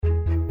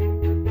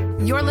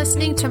You're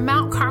listening to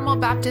Mount Carmel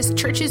Baptist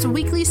Church's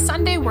weekly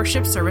Sunday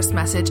worship service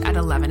message at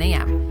 11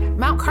 a.m.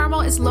 Mount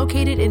Carmel is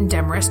located in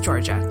Demarest,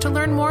 Georgia. To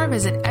learn more,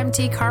 visit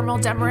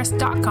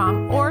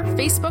mtcarmeldemarest.com or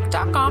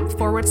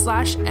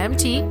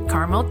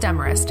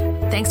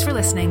facebook.com/mtcarmeldemarest. Thanks for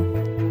listening.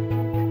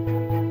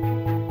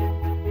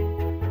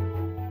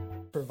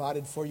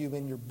 Provided for you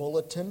in your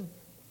bulletin.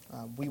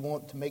 We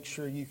want to make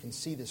sure you can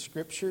see the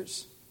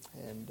scriptures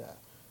and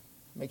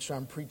make sure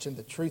I'm preaching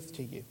the truth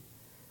to you.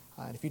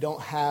 And if you don't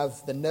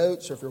have the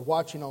notes, or if you're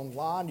watching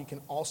online, you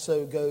can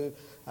also go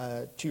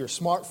to your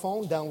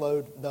smartphone,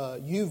 download the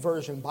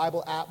YouVersion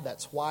Bible app.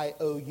 That's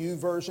YOU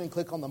version.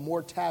 Click on the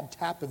More tab,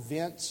 tap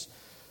Events.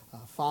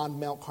 Find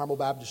Mount Carmel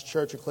Baptist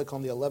Church, or click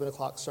on the 11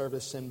 o'clock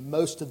service. And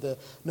most of the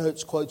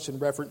notes, quotes, and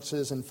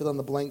references and fill in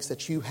the blanks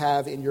that you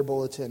have in your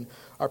bulletin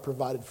are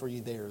provided for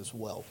you there as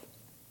well.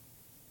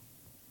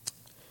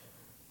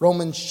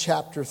 Romans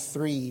chapter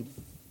 3,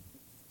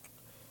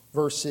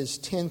 verses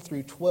 10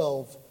 through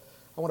 12.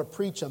 I want to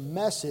preach a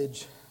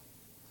message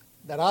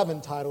that I've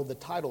entitled, the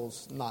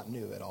title's not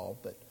new at all,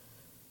 but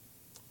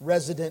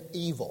Resident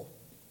Evil.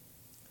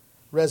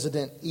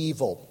 Resident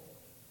Evil.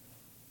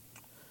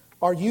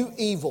 Are you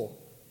evil?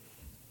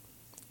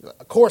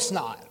 Of course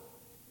not.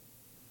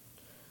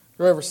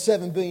 There are over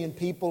 7 billion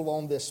people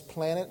on this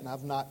planet, and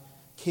I've not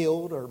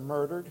killed or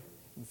murdered.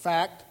 In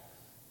fact,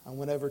 I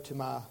went over to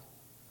my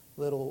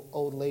little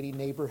old lady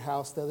neighbor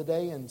house the other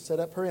day and set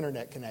up her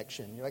internet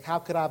connection. You're like, how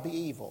could I be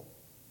evil?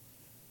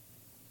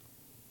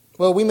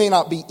 Well, we may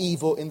not be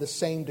evil in the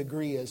same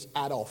degree as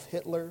Adolf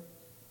Hitler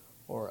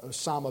or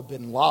Osama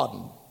bin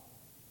Laden.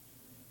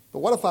 But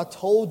what if I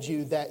told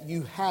you that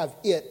you have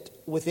it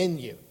within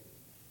you?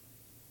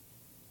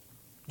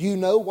 Do you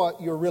know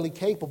what you're really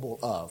capable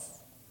of?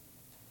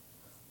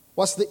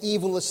 What's the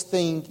evilest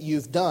thing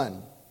you've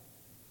done?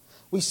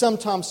 We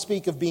sometimes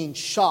speak of being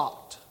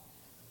shocked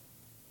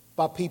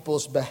by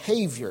people's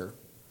behavior,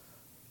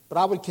 but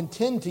I would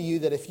contend to you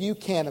that if you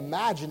can't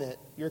imagine it,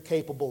 you're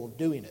capable of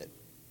doing it.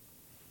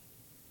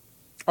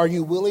 Are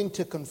you willing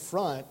to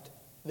confront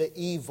the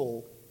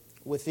evil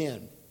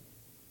within?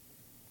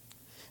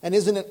 And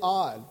isn't it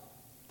odd,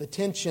 the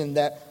tension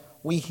that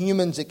we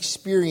humans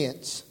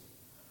experience,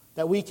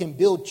 that we can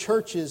build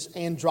churches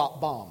and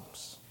drop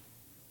bombs?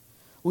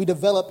 We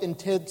develop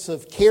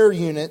intensive care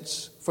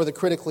units for the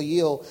critically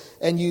ill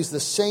and use the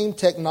same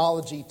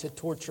technology to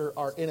torture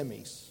our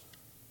enemies.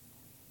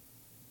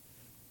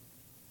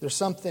 There's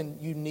something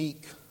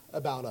unique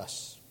about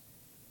us.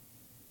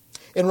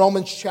 In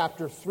Romans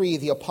chapter 3,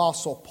 the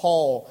Apostle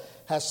Paul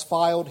has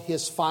filed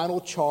his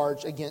final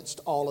charge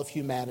against all of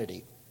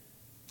humanity.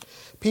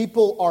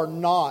 People are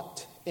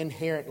not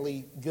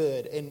inherently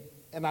good. And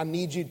I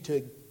need you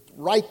to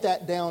write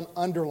that down,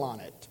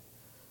 underline it.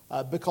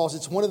 Because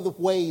it's one of the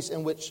ways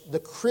in which the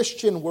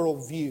Christian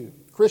worldview,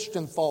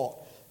 Christian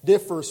thought,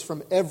 differs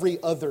from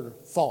every other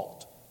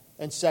thought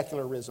and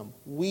secularism.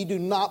 We do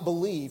not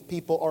believe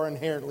people are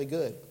inherently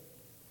good.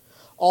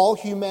 All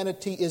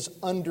humanity is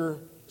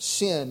under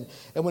sin.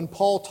 And when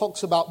Paul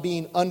talks about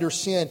being under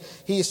sin,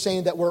 he is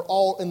saying that we're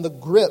all in the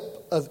grip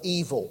of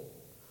evil.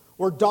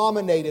 We're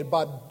dominated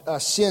by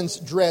sin's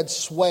dread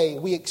sway.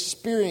 We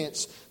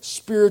experience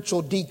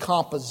spiritual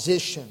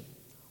decomposition.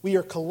 We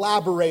are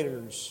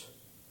collaborators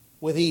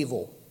with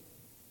evil.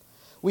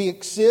 We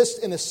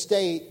exist in a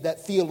state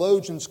that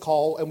theologians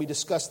call, and we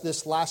discussed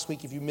this last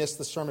week. If you missed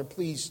the sermon,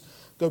 please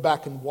go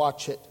back and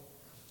watch it.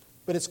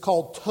 But it's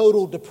called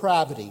total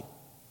depravity.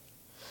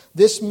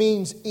 This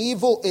means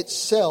evil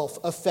itself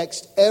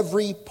affects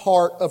every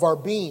part of our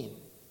being.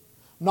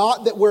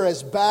 Not that we're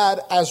as bad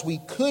as we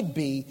could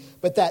be,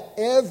 but that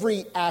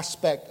every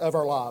aspect of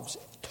our lives,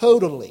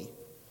 totally,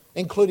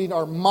 including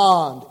our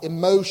mind,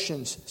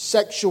 emotions,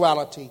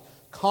 sexuality,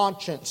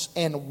 conscience,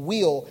 and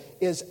will,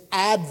 is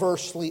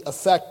adversely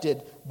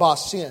affected by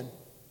sin.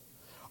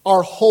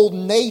 Our whole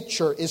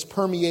nature is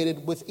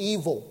permeated with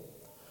evil.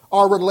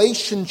 Our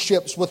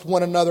relationships with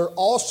one another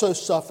also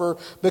suffer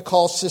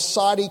because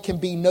society can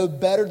be no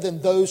better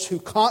than those who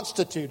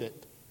constitute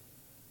it.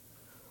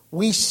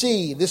 We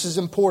see, this is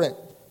important,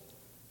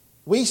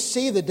 we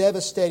see the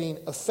devastating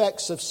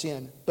effects of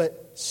sin,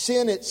 but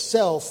sin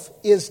itself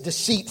is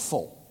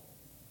deceitful.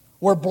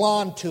 We're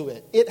blind to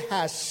it. It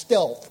has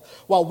stealth.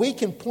 While we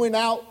can point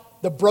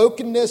out the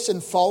brokenness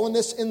and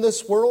fallenness in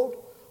this world,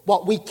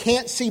 what we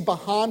can't see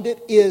behind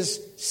it is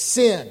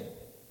sin.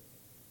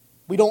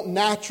 We don't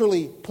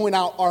naturally point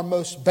out our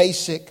most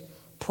basic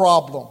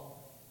problem.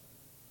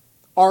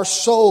 Our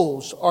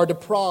souls are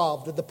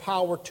deprived of the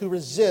power to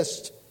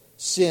resist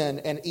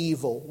sin and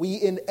evil.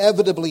 We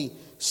inevitably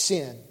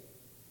sin.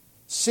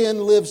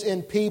 Sin lives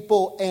in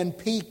people, and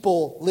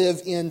people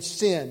live in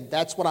sin.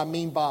 That's what I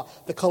mean by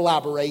the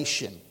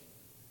collaboration.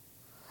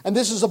 And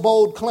this is a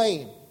bold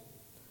claim.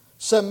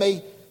 Some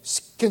may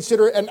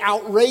consider it an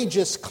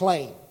outrageous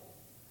claim.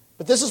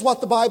 But this is what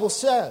the Bible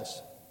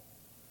says.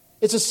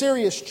 It's a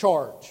serious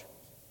charge.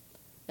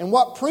 And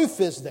what proof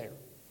is there?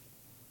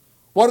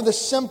 What are the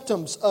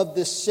symptoms of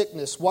this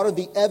sickness? What are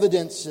the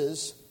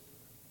evidences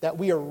that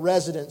we are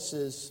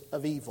residences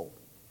of evil?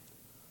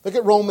 Look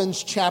at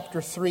Romans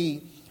chapter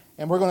 3,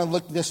 and we're going to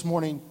look this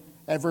morning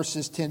at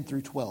verses 10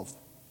 through 12.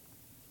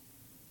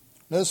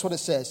 Notice what it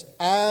says.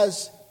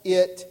 As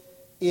it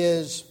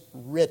is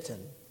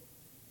written.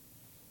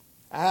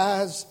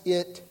 As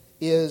it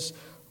is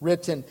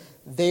written.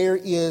 There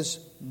is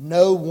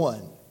no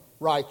one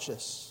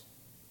righteous,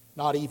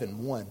 not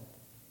even one.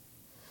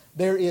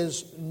 There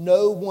is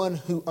no one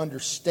who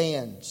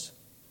understands.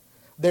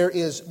 There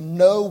is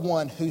no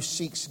one who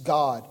seeks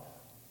God.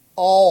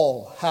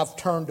 All have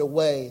turned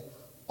away.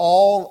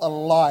 All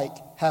alike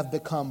have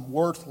become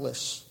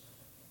worthless.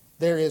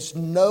 There is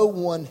no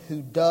one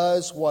who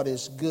does what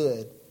is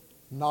good,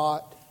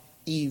 not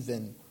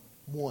even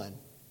one.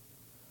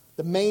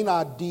 The main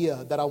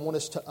idea that I want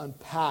us to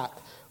unpack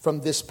from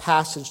this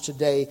passage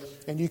today,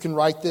 and you can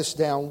write this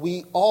down,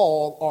 we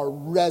all are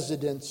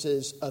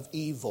residences of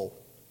evil.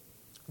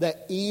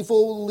 That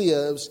evil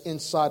lives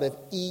inside of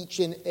each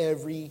and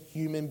every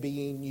human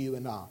being, you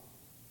and I.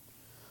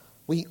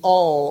 We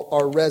all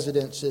are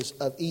residences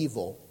of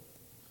evil.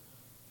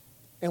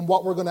 And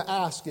what we're going to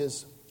ask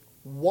is,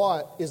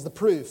 what is the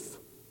proof?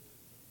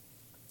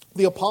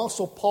 The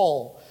Apostle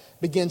Paul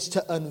begins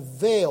to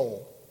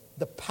unveil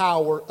the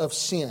power of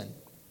sin.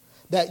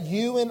 That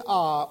you and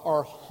I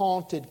are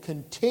haunted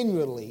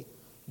continually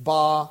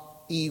by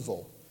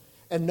evil.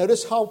 And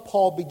notice how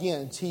Paul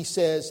begins. He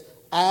says,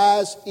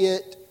 as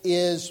it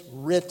is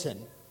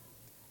written.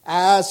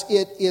 As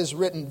it is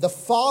written. The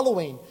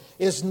following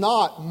is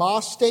not my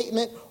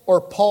statement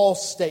or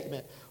Paul's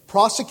statement.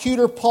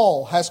 Prosecutor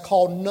Paul has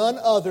called none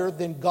other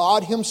than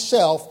God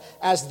himself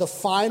as the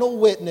final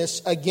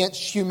witness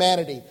against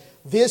humanity.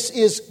 This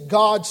is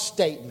God's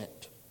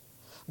statement.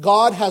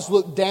 God has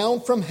looked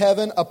down from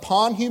heaven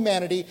upon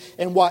humanity,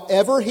 and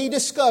whatever he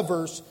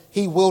discovers,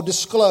 he will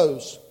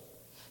disclose.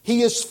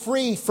 He is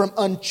free from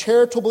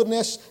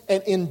uncharitableness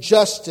and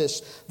injustice.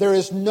 There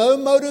is no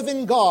motive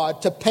in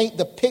God to paint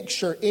the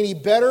picture any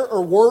better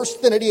or worse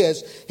than it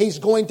is. He's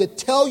going to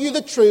tell you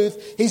the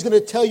truth. He's going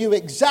to tell you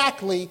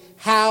exactly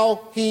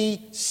how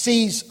he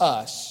sees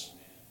us.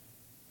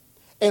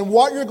 And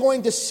what you're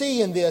going to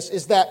see in this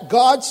is that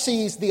God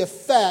sees the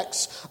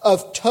effects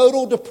of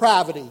total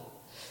depravity.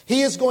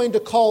 He is going to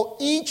call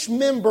each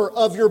member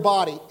of your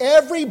body,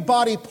 every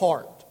body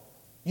part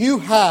you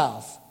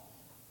have,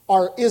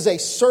 is a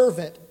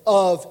servant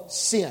of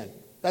sin.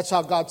 That's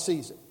how God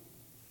sees it.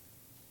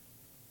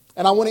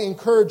 And I want to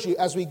encourage you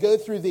as we go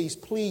through these,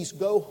 please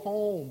go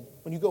home,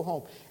 when you go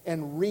home,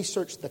 and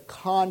research the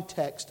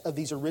context of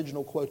these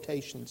original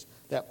quotations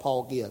that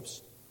Paul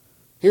gives.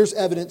 Here's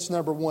evidence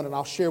number one, and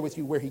I'll share with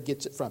you where he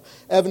gets it from.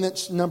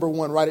 Evidence number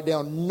one, write it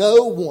down.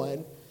 No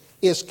one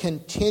is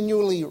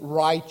continually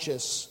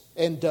righteous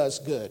and does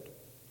good.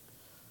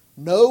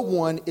 No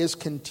one is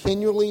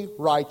continually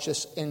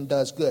righteous and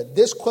does good.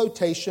 This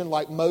quotation,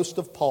 like most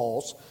of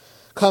Paul's,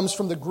 comes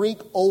from the Greek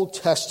Old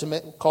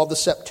Testament called the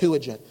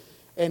Septuagint.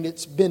 And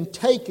it's been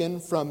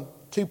taken from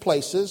two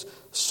places,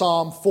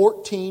 Psalm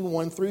 14,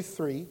 1 through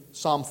 3.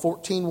 Psalm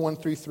 14, 1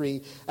 through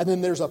 3. And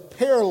then there's a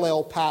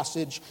parallel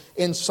passage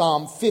in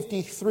Psalm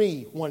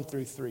 53, 1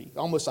 through 3.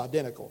 Almost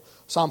identical.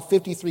 Psalm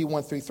 53,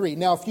 1 through 3.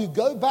 Now, if you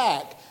go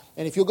back,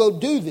 and if you'll go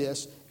do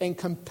this and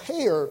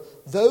compare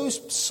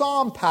those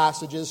psalm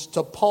passages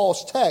to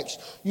Paul's text,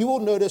 you will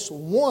notice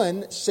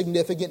one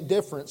significant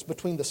difference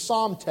between the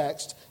psalm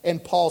text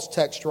and Paul's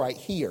text right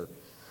here.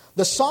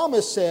 The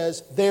psalmist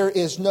says, there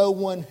is no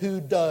one who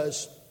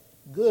does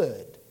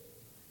good.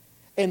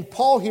 And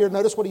Paul here,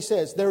 notice what he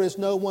says, there is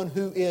no one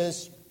who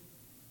is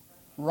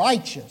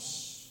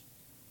righteous.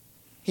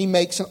 He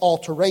makes an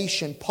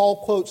alteration.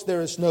 Paul quotes,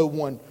 there is no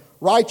one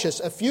righteous.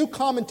 A few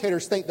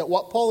commentators think that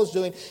what Paul is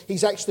doing,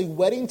 he's actually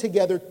wedding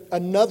together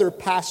another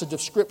passage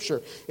of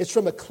Scripture. It's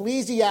from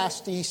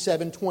Ecclesiastes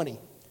 7:20.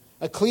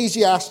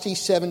 Ecclesiastes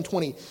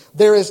 7:20.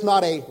 There is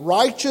not a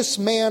righteous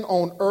man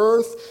on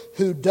earth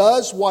who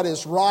does what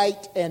is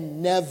right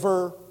and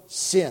never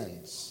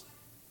sins.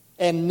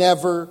 And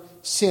never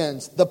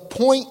sins. The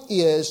point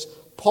is,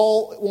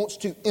 Paul wants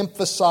to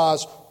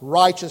emphasize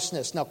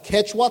righteousness. Now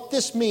catch what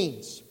this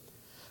means.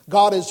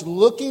 God is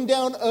looking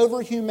down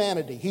over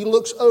humanity. He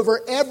looks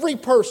over every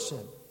person.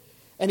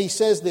 And he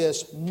says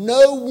this,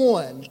 no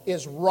one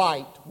is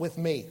right with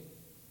me.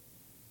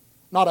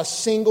 Not a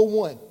single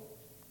one.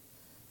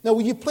 Now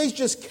will you please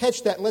just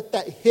catch that, let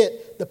that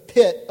hit the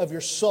pit of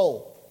your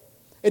soul.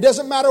 It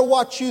doesn't matter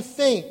what you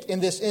think in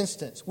this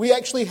instance. We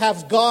actually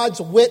have God's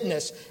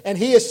witness. And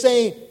he is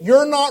saying,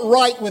 you're not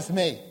right with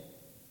me.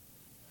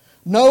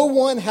 No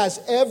one has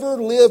ever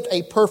lived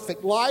a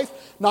perfect life,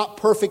 not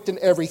perfect in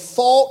every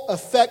thought,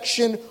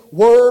 affection,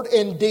 word,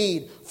 and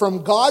deed.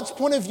 From God's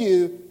point of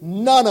view,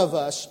 none of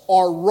us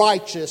are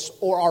righteous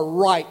or are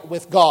right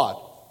with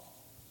God.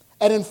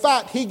 And in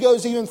fact, he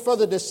goes even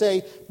further to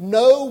say,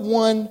 no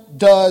one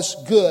does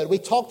good. We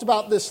talked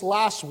about this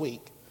last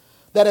week,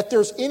 that if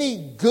there's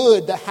any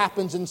good that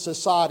happens in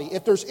society,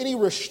 if there's any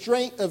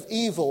restraint of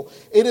evil,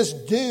 it is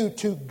due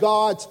to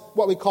God's,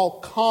 what we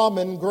call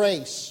common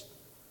grace.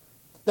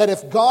 That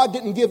if God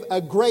didn't give a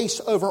grace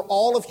over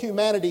all of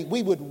humanity,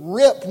 we would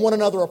rip one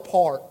another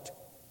apart.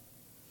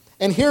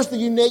 And here's the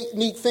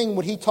unique thing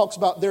when he talks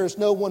about there is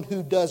no one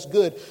who does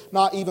good,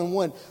 not even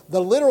one. The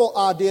literal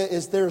idea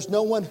is there is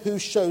no one who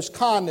shows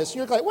kindness.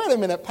 You're like, wait a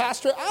minute,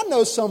 Pastor, I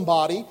know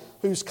somebody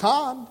who's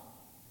kind.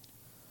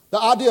 The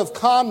idea of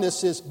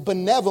kindness is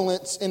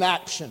benevolence in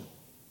action.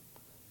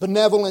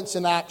 Benevolence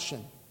in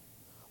action.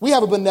 We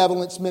have a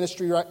benevolence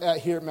ministry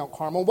right here at Mount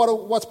Carmel.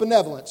 What's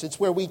benevolence? It's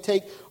where we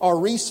take our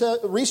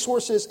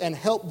resources and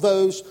help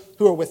those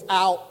who are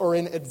without or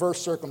in adverse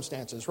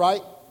circumstances,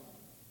 right?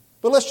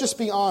 But let's just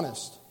be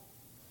honest.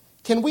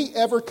 Can we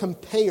ever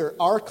compare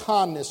our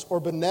kindness or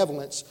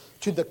benevolence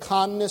to the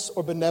kindness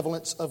or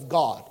benevolence of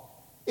God?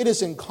 It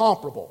is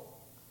incomparable.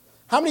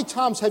 How many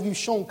times have you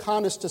shown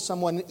kindness to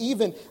someone, and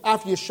even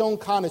after you've shown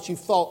kindness, you've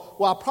thought,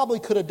 well, I probably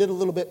could have did a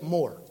little bit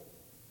more.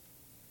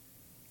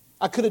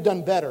 I could have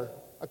done better.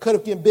 I could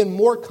have been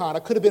more kind. I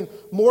could have been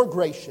more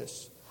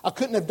gracious. I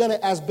couldn't have done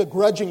it as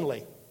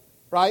begrudgingly,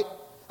 right?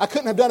 I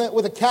couldn't have done it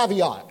with a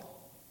caveat.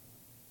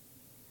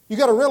 You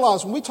got to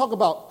realize when we talk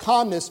about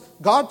kindness,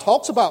 God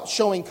talks about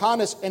showing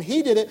kindness, and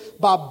He did it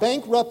by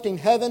bankrupting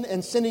heaven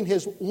and sending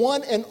His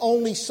one and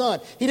only Son.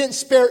 He didn't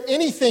spare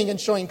anything in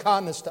showing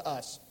kindness to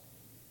us.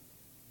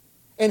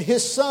 And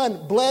His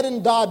Son bled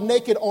and died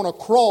naked on a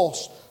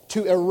cross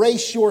to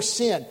erase your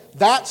sin.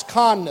 That's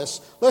kindness.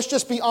 Let's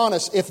just be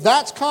honest. If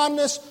that's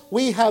kindness,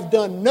 we have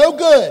done no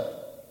good.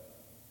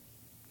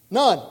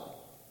 None.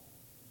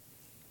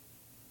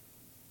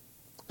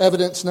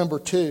 Evidence number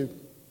 2.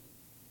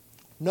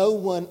 No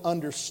one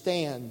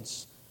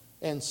understands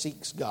and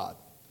seeks God.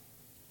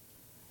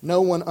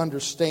 No one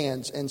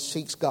understands and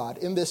seeks God.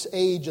 In this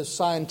age of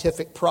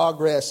scientific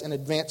progress and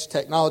advanced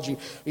technology,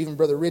 even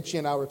Brother Richie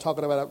and I were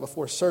talking about it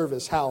before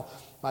service, how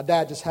my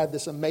dad just had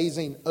this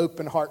amazing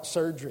open heart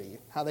surgery,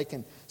 how they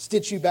can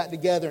stitch you back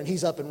together and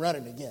he's up and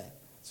running again.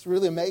 It's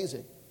really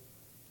amazing.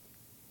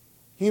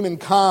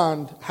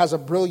 Humankind has a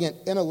brilliant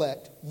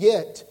intellect,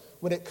 yet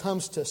when it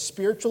comes to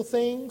spiritual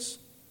things,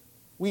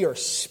 we are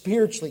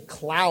spiritually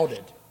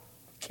clouded.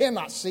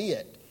 Cannot see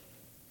it.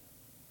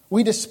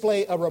 We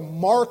display a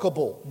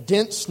remarkable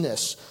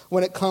denseness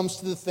when it comes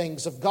to the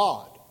things of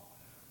God.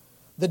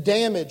 The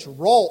damage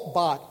wrought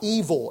by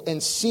evil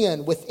and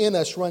sin within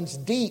us runs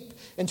deep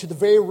into the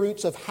very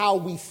roots of how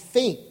we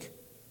think.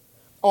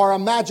 Our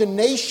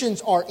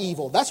imaginations are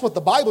evil. That's what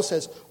the Bible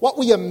says. What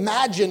we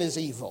imagine is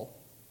evil.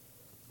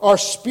 Our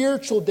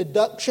spiritual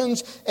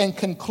deductions and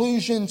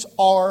conclusions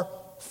are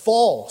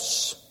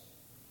false.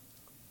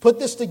 Put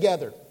this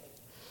together.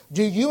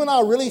 Do you and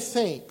I really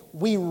think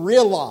we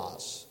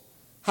realize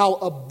how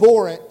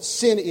abhorrent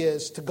sin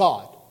is to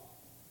God?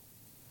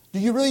 Do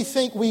you really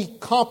think we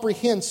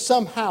comprehend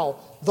somehow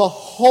the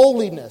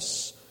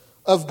holiness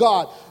of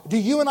God? Do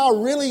you and I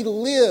really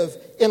live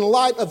in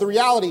light of the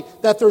reality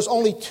that there's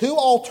only 2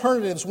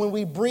 alternatives when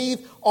we breathe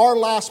our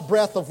last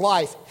breath of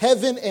life,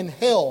 heaven and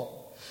hell?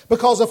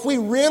 Because if we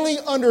really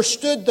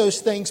understood those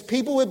things,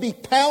 people would be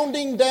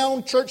pounding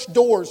down church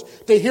doors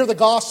to hear the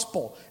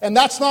gospel. And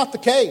that's not the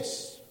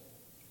case.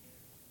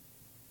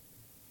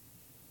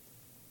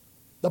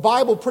 The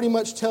Bible pretty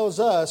much tells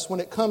us when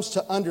it comes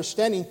to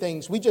understanding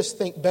things, we just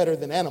think better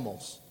than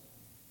animals.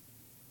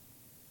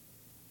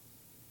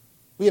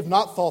 We have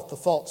not thought the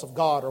thoughts of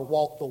God or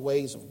walked the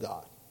ways of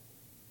God.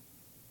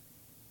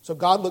 So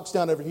God looks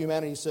down over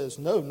humanity and says,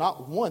 no,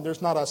 not one.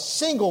 There's not a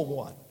single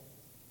one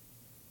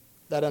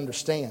that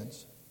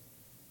understands.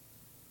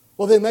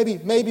 Well, then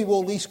maybe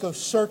we'll at least go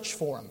search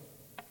for Him.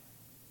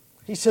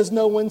 He says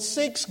no one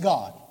seeks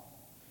God.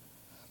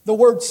 The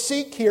word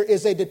seek here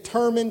is a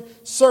determined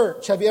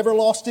search. Have you ever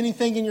lost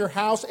anything in your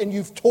house and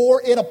you've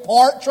tore it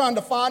apart trying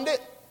to find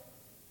it?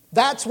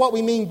 That's what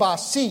we mean by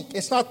seek.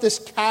 It's not this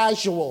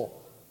casual,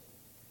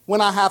 when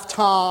I have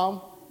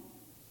time,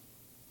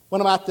 when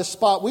I'm at this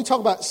spot. We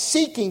talk about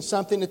seeking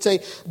something. It's a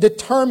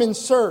determined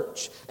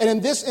search. And in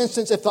this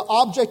instance, if the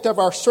object of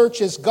our search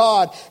is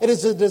God, it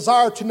is a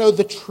desire to know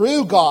the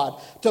true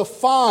God, to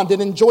find and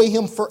enjoy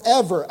Him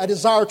forever, a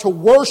desire to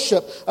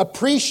worship,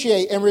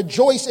 appreciate, and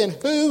rejoice in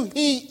who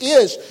He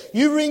is.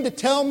 You mean to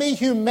tell me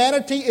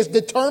humanity is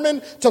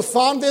determined to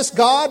find this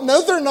God?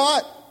 No, they're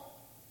not.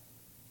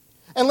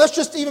 And let's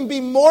just even be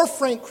more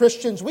frank,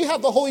 Christians. We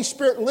have the Holy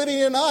Spirit living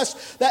in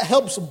us that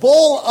helps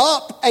bull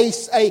up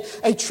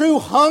a true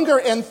hunger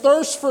and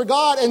thirst for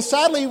God. And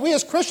sadly, we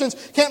as Christians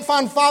can't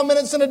find 5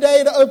 minutes in a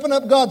day to open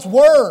up God's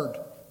Word.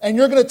 And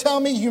you're going to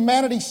tell me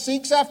humanity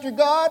seeks after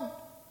God?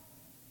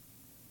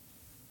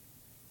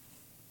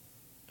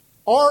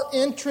 Our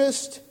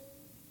interest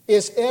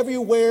is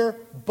everywhere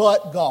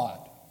but God.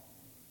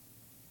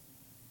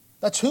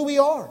 That's who we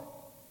are.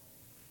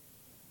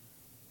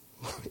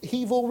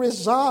 Evil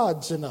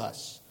resides in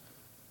us.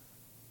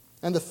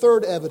 And the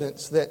third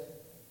evidence that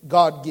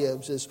God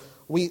gives is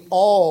we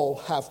all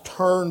have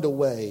turned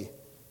away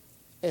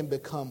and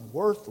become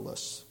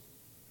worthless.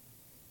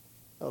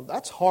 Oh,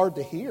 that's hard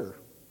to hear.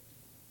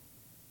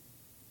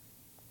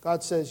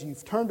 God says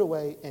you've turned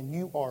away and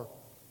you are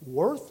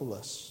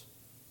worthless.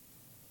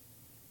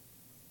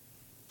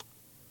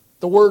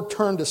 The word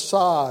turned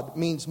aside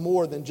means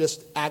more than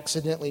just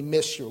accidentally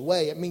miss your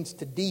way. It means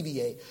to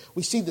deviate.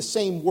 We see the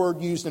same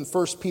word used in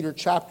 1 Peter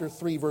chapter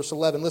 3, verse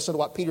 11. Listen to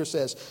what Peter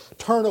says.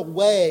 Turn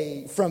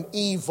away from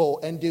evil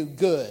and do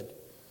good.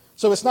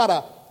 So it's not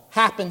a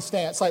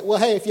happenstance like, well,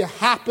 hey, if you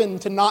happen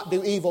to not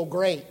do evil,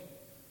 great.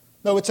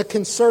 No, it's a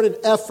concerted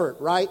effort,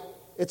 right?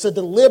 It's a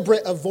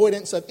deliberate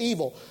avoidance of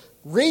evil.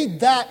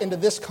 Read that into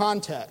this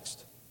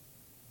context.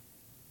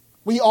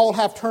 We all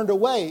have turned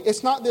away.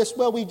 It's not this,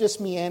 well, we just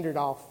meandered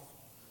off.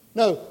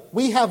 No,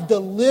 we have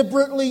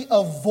deliberately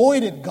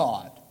avoided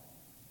God.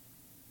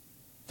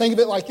 Think of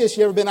it like this.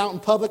 You ever been out in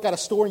public at a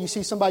store and you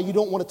see somebody you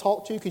don't want to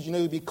talk to because you know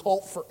you'd be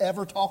caught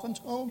forever talking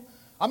to them?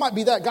 I might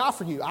be that guy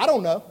for you. I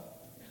don't know.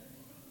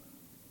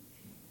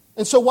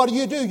 And so what do?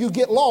 You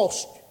get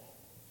lost.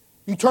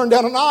 You turn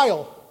down an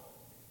aisle.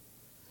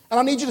 And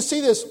I need you to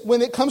see this.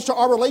 When it comes to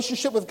our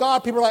relationship with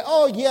God, people are like,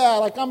 oh yeah,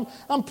 like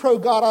I'm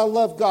pro-God, I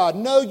love God.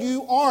 No,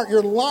 you aren't.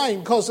 You're lying.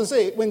 Because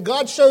see, when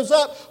God shows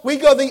up, we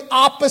go the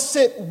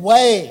opposite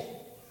way.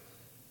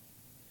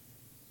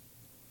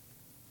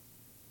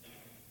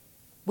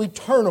 We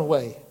turn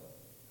away.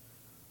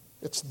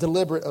 It's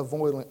deliberate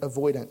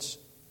avoidance.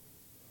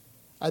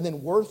 And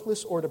then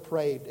worthless or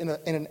depraved. In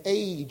an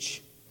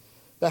age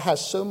that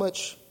has so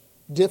much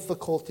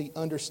difficulty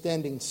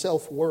understanding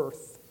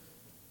self-worth,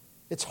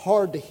 it's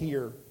hard to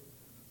hear.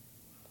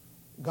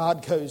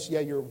 God goes,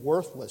 yeah, you're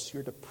worthless,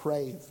 you're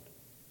depraved.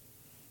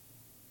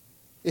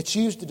 It's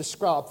used to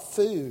describe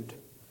food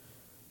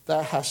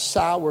that has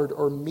soured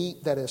or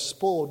meat that is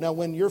spoiled. Now,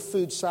 when your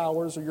food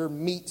sours or your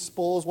meat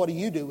spoils, what do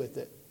you do with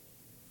it?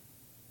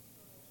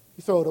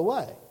 You throw it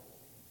away.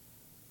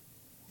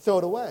 You throw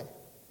it away.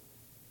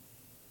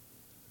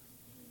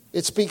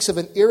 It speaks of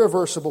an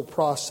irreversible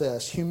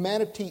process.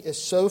 Humanity is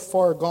so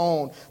far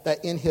gone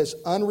that in his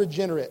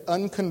unregenerate,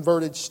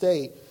 unconverted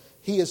state,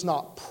 he is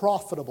not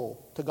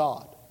profitable to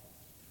God.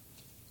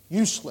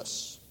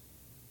 Useless.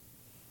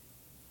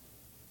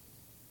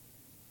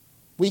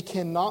 We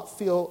cannot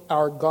feel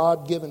our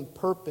God-given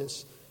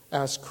purpose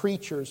as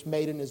creatures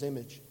made in his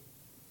image.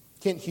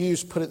 Kent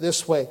Hughes put it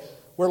this way.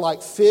 We're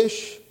like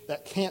fish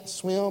that can't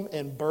swim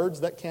and birds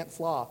that can't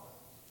fly.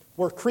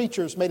 We're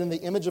creatures made in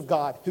the image of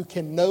God who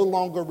can no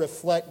longer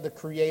reflect the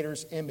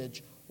Creator's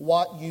image.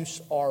 What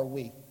use are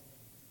we?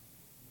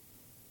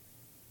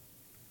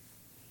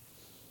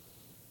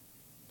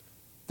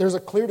 There's a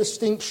clear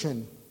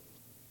distinction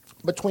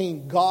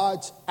between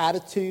God's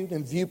attitude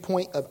and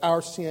viewpoint of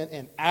our sin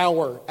and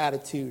our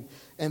attitude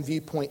and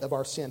viewpoint of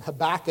our sin.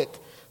 Habakkuk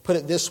put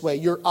it this way.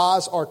 Your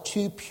eyes are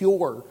too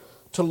pure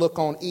to look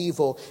on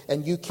evil,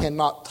 and you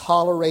cannot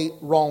tolerate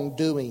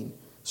wrongdoing.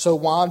 So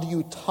why do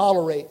you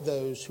tolerate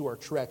those who are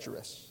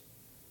treacherous?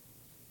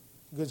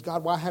 Because,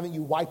 God, why haven't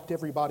you wiped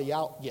everybody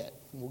out yet?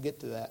 And we'll get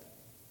to that.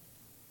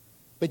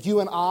 But you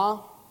and I,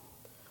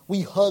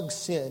 we hug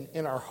sin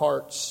in our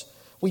hearts.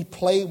 We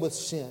play with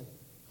sin.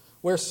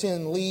 Where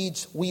sin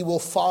leads, we will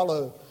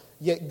follow.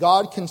 Yet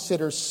God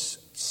considers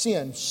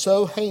sin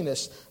so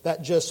heinous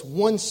that just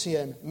one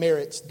sin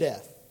merits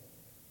death.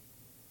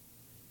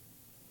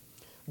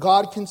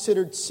 God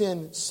considered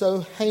sin so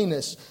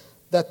heinous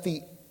that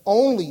the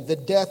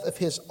death of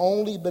his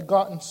only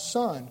begotten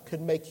Son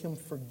could make him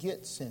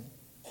forget sin.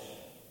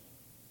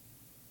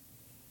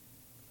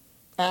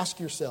 Ask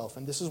yourself,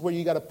 and this is where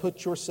you got to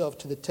put yourself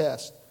to the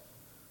test.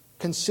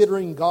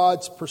 Considering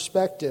God's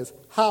perspective,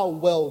 how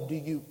well do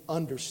you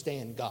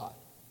understand God?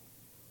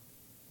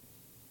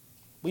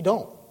 We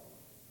don't.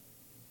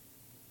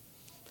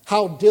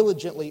 How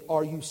diligently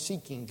are you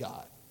seeking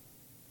God?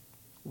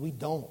 We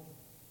don't.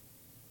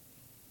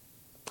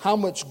 How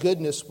much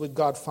goodness would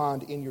God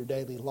find in your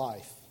daily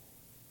life?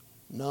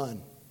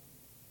 None.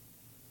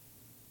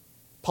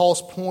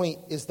 Paul's point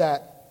is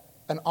that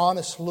an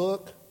honest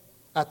look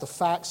at the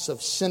facts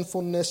of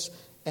sinfulness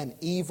and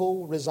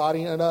evil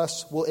residing in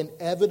us will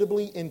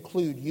inevitably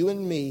include you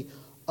and me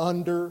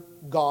under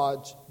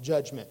God's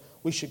judgment.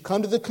 We should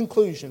come to the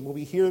conclusion when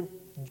we hear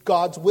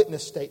God's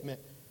witness statement,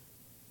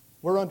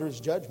 we're under his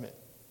judgment.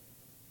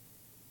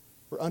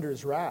 We're under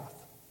his wrath.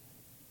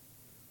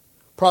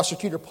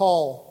 Prosecutor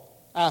Paul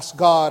asked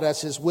God as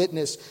his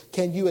witness,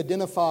 can you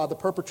identify the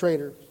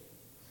perpetrator?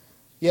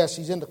 Yes,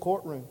 he's in the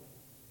courtroom.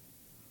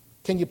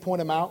 Can you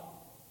point him out?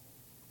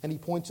 And he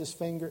points his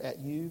finger at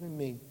you and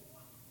me.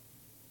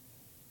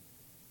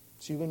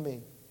 It's you and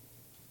me.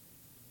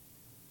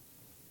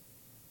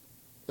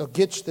 Now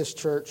get this,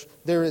 church.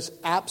 There is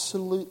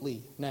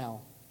absolutely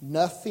now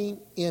nothing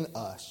in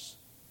us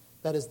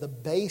that is the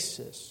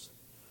basis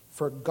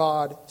for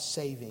God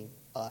saving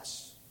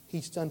us.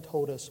 He's done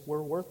told us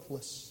we're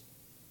worthless.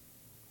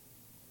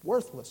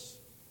 Worthless.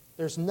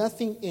 There's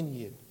nothing in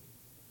you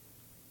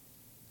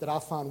that I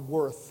find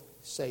worth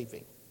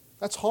saving.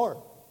 That's hard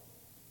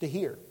to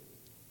hear.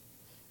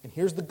 And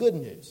here's the good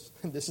news,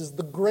 and this is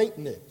the great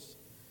news,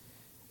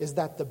 is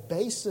that the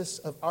basis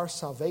of our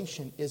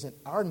salvation isn't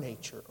our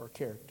nature or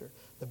character.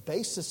 The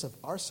basis of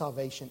our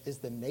salvation is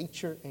the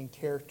nature and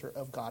character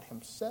of God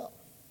himself.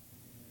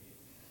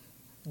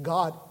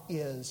 God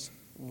is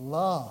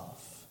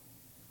love.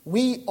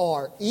 We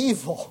are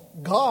evil.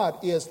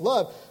 God is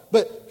love.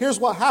 But here's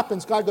what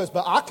happens. God goes,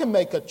 but I can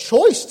make a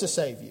choice to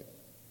save you.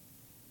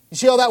 You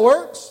see how that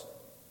works?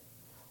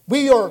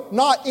 We are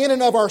not in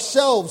and of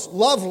ourselves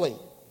lovely.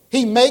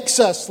 He makes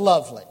us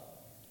lovely.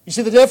 You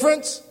see the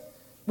difference?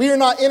 We are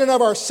not in and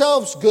of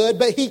ourselves good,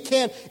 but He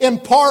can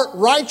impart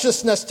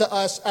righteousness to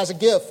us as a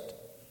gift.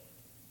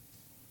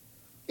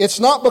 It's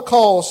not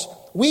because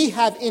we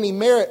have any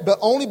merit, but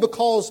only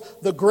because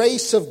the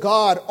grace of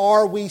God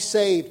are we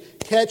saved.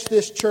 Catch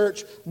this,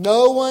 church.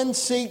 No one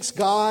seeks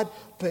God,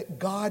 but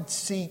God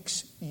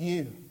seeks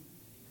you.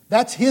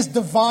 That's His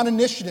divine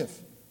initiative.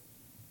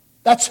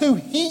 That's who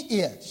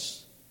He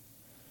is.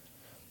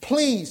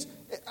 Please,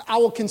 I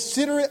will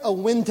consider it a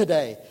win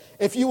today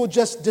if you will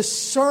just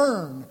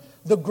discern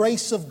the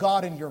grace of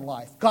God in your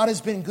life. God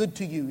has been good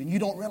to you and you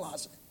don't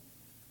realize it.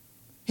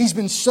 He's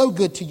been so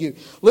good to you.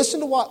 Listen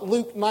to what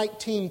Luke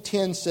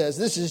 19:10 says.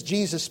 This is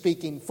Jesus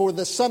speaking. For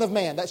the Son of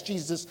Man, that's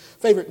Jesus'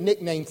 favorite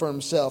nickname for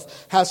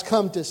Himself, has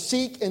come to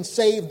seek and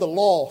save the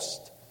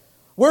lost.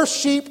 We're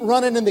sheep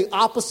running in the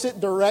opposite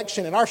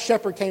direction, and our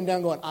shepherd came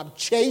down going, I'm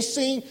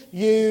chasing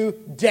you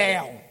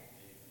down.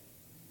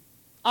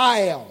 I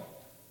am.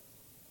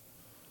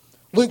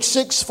 Luke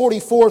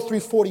 6:44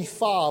 through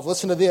 45.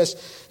 Listen to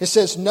this. It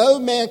says, no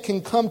man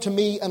can come to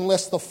me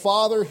unless the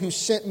Father who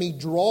sent me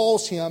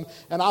draws him,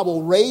 and I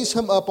will raise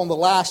him up on the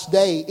last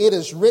day. It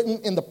is written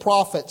in the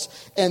prophets,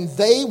 and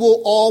they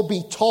will all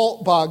be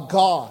taught by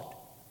God.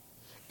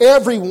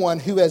 Everyone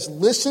who has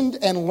listened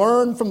and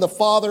learned from the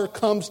Father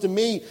comes to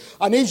me.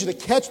 I need you to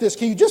catch this.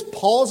 Can you just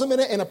pause a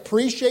minute and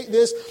appreciate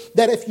this?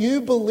 That if you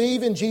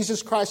believe in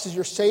Jesus Christ as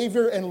your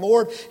Savior and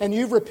Lord, and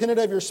you've repented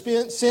of your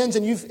sins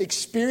and you've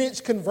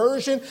experienced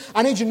conversion,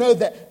 I need you to know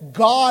that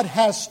God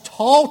has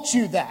taught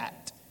you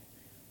that.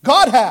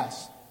 God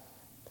has.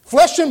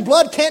 Flesh and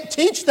blood can't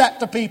teach that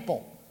to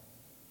people.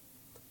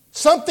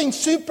 Something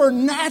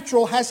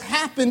supernatural has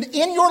happened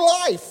in your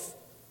life.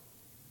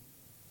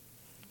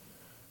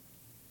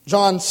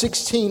 John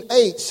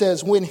 16:8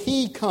 says, when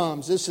He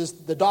comes, this is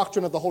the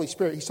doctrine of the Holy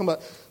Spirit. He's talking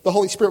about the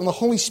Holy Spirit. When the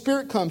Holy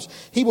Spirit comes,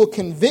 He will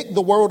convict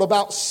the world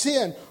about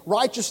sin,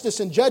 righteousness,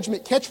 and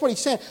judgment. Catch what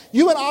He's saying.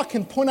 You and I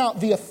can point out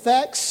the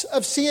effects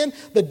of sin,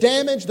 the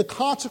damage, the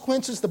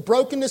consequences, the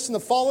brokenness, and the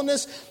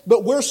fallenness,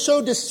 but we're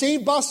so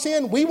deceived by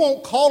sin, we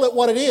won't call it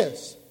what it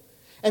is.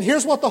 And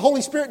here's what the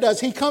Holy Spirit does.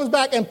 He comes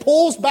back and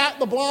pulls back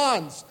the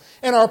blinds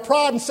in our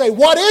pride and say,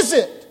 what is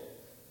it?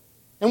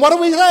 And what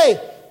do we say?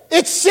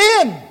 It's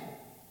sin.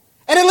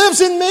 And it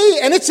lives in me,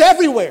 and it's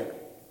everywhere.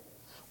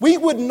 We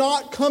would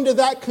not come to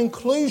that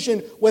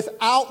conclusion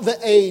without the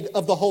aid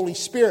of the Holy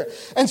Spirit.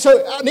 And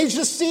so I need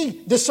you to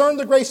discern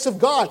the grace of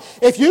God.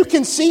 If you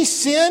can see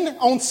sin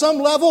on some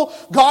level,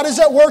 God is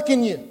at work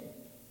in you.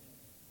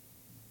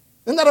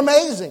 Isn't that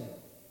amazing?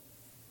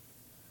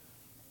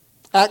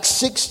 Acts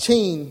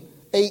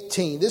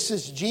 16:18. This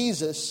is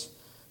Jesus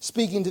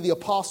speaking to the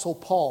Apostle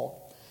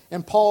Paul.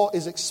 And Paul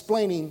is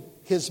explaining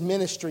his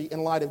ministry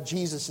in light of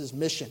Jesus'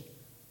 mission.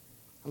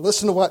 And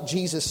listen to what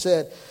Jesus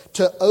said.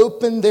 To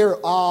open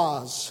their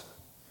eyes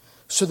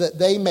so that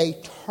they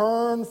may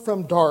turn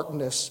from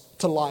darkness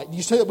to light.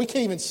 You say that we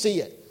can't even see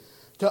it.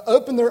 To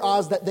open their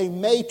eyes that they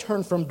may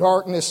turn from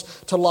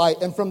darkness to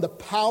light and from the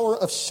power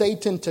of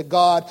Satan to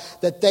God,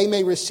 that they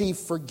may receive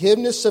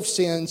forgiveness of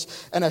sins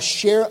and a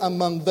share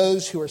among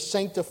those who are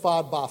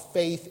sanctified by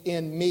faith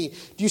in me.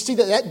 Do you see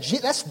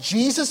that's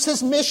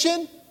Jesus'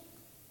 mission?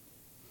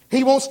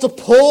 He wants to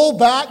pull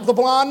back the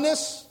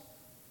blindness.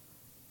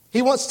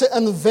 He wants to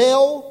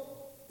unveil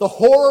the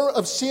horror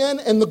of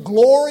sin and the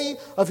glory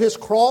of His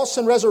cross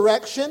and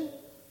resurrection.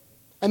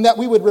 And that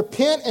we would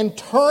repent and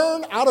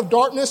turn out of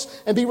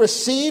darkness and be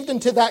received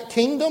into that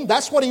kingdom.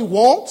 That's what He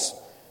wants.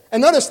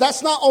 And notice,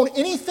 that's not on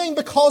anything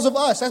because of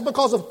us. That's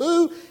because of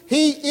who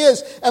He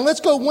is. And let's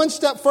go one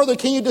step further.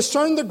 Can you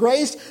discern the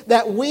grace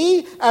that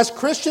we as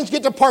Christians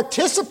get to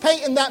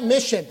participate in that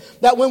mission?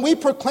 That when we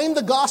proclaim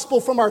the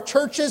gospel from our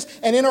churches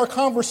and in our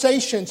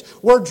conversations,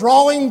 we're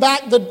drawing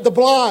back the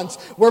blinds.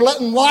 We're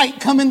letting light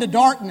come into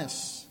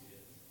darkness.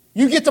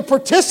 You get to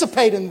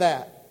participate in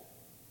that.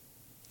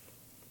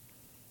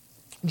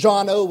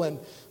 John Owen,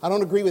 I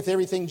don't agree with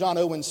everything John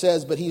Owen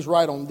says, but he's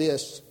right on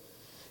this.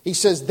 He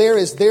says, there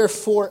is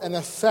therefore an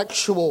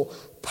effectual,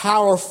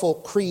 powerful,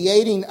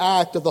 creating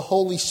act of the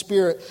Holy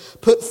Spirit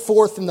put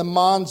forth in the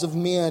minds of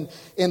men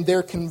in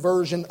their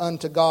conversion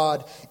unto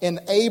God,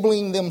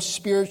 enabling them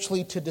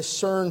spiritually to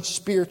discern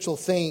spiritual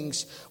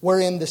things,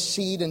 wherein the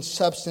seed and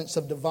substance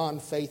of divine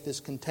faith is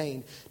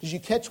contained. Did you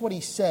catch what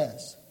he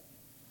says?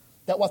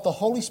 That what the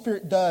Holy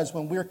Spirit does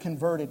when we're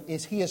converted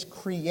is He is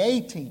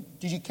creating.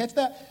 Did you catch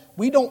that?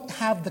 We don't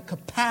have the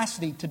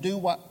capacity to do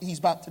what He's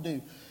about to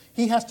do.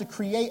 He has to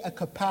create a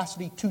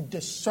capacity to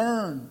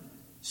discern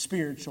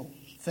spiritual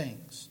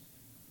things.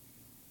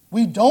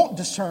 We don't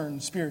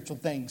discern spiritual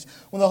things.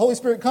 When the Holy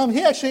Spirit comes,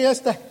 He actually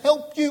has to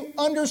help you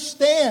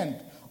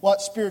understand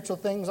what spiritual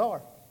things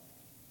are.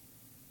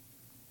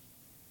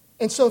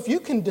 And so if you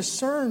can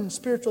discern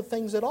spiritual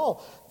things at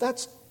all,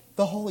 that's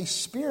the Holy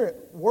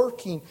Spirit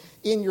working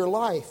in your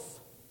life.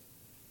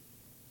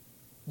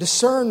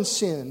 Discern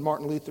sin,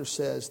 Martin Luther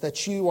says,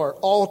 that you are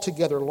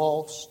altogether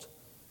lost,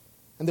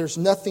 and there's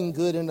nothing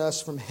good in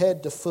us from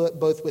head to foot,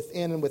 both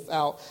within and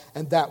without,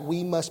 and that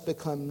we must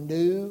become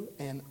new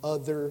and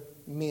other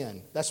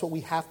men. That's what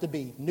we have to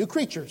be. New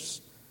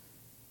creatures.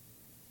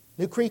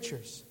 New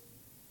creatures.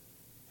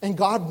 And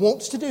God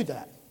wants to do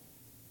that.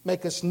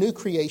 Make us new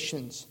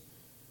creations.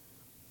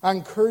 I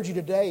encourage you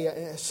today,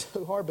 it's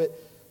so hard, but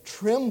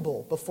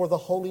tremble before the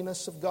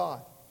holiness of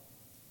God.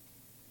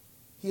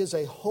 He is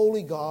a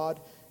holy God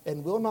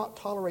and will not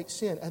tolerate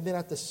sin. And then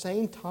at the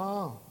same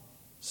time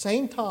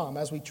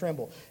as we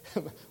tremble,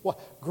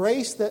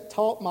 grace that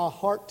taught my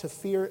heart to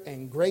fear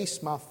and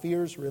grace my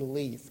fears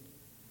relieved.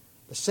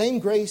 The same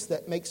grace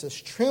that makes us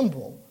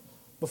tremble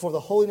before the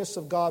holiness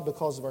of God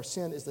because of our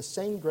sin is the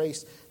same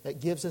grace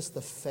that gives us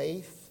the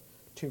faith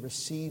to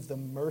receive the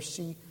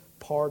mercy,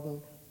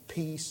 pardon,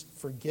 peace,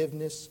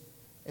 forgiveness,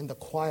 and the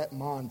quiet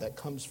mind that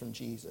comes from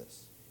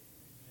Jesus.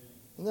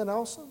 Isn't that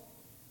awesome?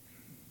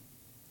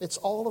 It's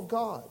all of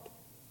God.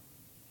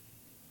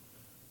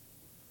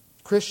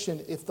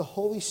 Christian, if the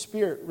Holy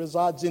Spirit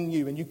resides in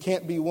you and you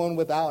can't be one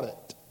without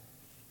it,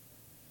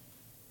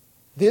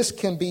 this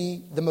can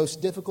be the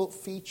most difficult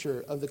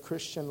feature of the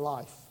Christian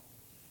life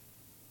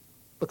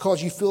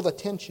because you feel the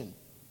tension.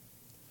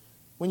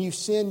 When you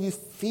sin, you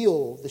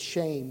feel the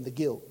shame, the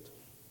guilt,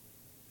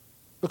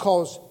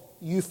 because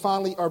you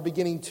finally are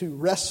beginning to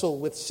wrestle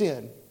with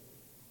sin.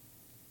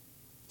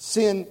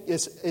 Sin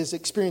is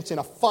experiencing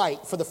a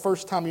fight for the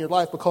first time in your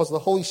life because the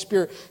Holy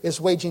Spirit is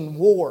waging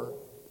war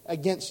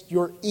against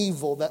your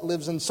evil that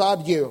lives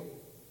inside you.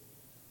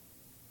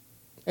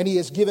 And He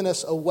has given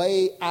us a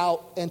way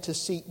out and to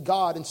seek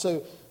God. And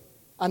so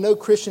I know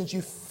Christians,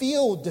 you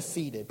feel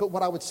defeated. But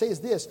what I would say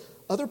is this: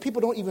 other people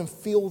don't even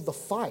feel the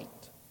fight.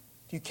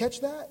 Do you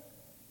catch that?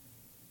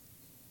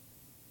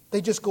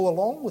 They just go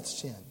along with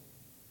sin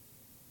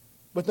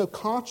with no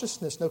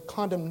consciousness, no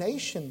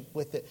condemnation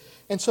with it.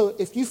 And so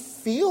if you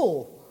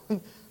feel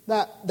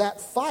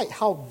that fight,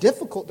 how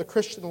difficult the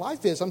Christian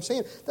life is, I'm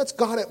saying that's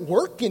God at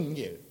work in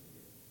you.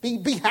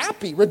 Be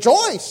happy,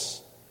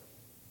 rejoice.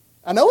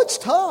 I know it's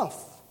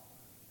tough,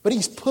 but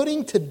He's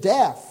putting to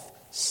death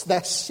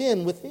that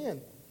sin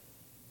within.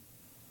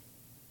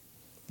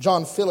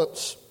 John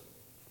Phillips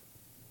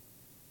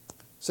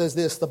says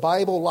this: the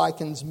Bible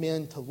likens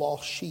men to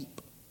lost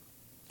sheep.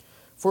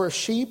 For a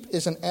sheep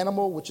is an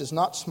animal which is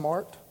not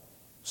smart,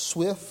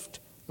 swift,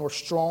 nor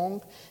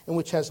strong, and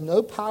which has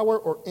no power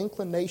or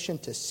inclination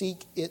to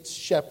seek its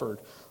shepherd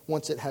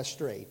once it has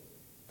strayed.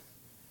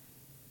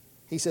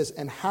 He says,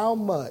 and how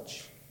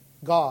much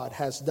God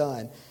has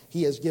done.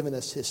 He has given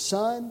us His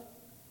Son,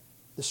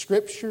 the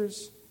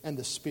Scriptures, and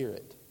the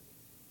Spirit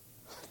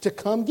to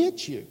come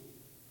get you.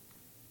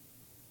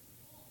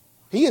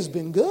 He has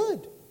been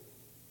good.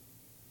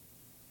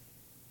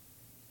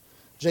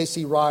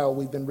 J.C. Ryle,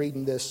 we've been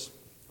reading this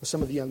with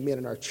some of the young men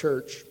in our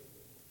church,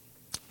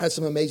 has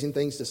some amazing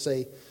things to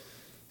say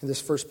in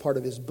this first part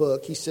of his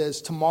book. He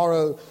says,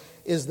 tomorrow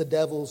is the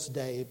devil's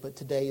day, but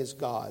today is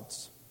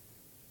God's.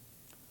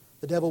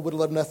 The devil would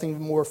love nothing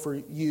more for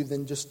you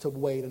than just to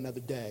wait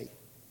another day.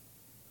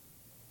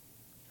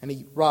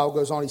 And Ryle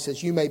goes on, he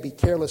says, you may be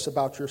careless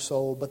about your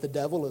soul, but the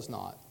devil is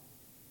not.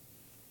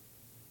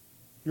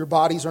 Your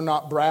bodies are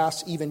not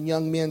brass. Even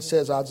young men,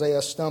 says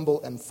Isaiah,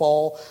 stumble and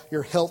fall.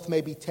 Your health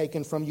may be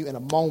taken from you in a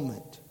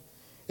moment.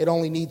 It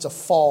only needs a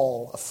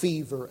fall, a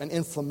fever, an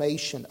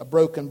inflammation, a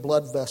broken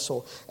blood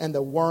vessel, and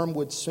the worm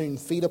would soon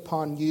feed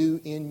upon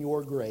you in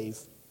your grave.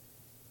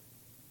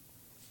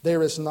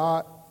 There is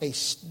not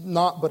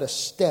but a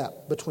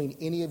step between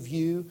any of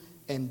you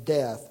and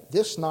death.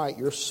 This night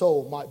your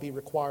soul might be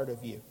required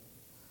of you.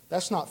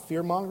 That's not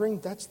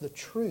fear-mongering. That's the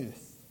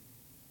truth.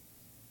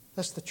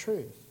 That's the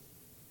truth.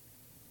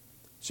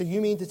 So you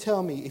mean to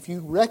tell me if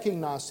you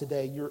recognize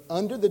today you're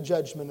under the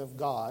judgment of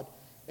God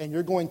and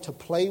you're going to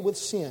play with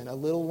sin a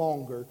little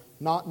longer,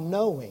 not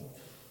knowing,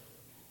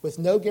 with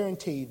no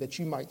guarantee that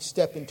you might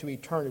step into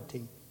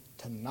eternity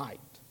tonight?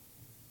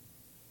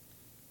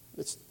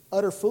 It's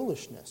utter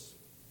foolishness.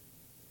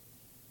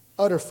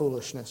 Utter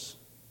foolishness.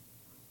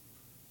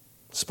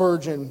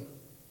 Spurgeon,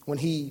 when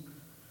he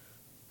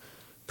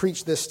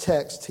preached this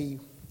text, he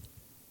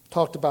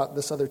talked about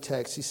this other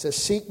text. He says,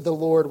 seek the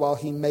Lord while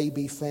He may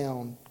be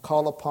found.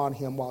 Call upon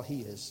Him while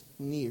He is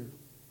near.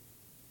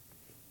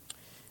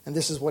 And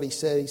this is what he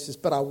said. He says,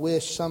 but I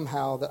wish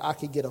somehow that I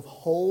could get a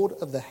hold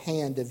of the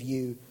hand of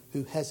you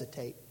who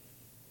hesitate,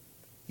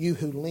 you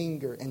who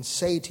linger, and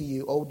say to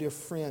you, oh dear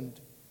friend,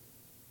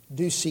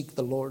 do seek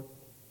the Lord.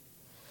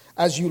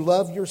 As you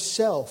love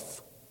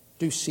yourself,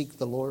 do seek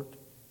the Lord.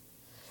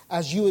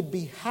 As you would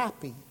be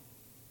happy,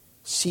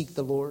 seek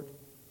the Lord.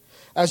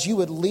 As you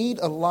would lead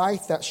a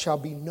life that shall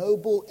be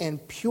noble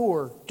and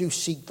pure, do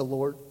seek the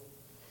Lord.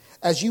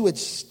 As you would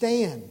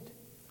stand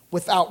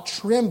without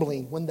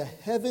trembling when the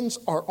heavens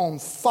are on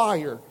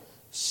fire,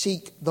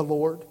 seek the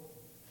Lord.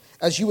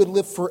 As you would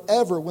live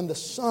forever when the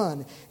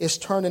sun is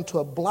turned into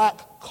a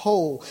black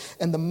coal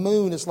and the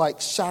moon is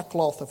like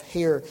sackcloth of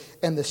hair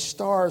and the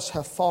stars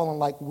have fallen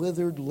like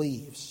withered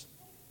leaves.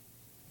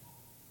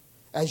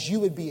 as you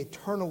would be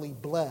eternally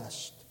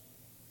blessed,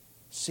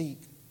 seek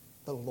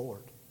the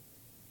Lord.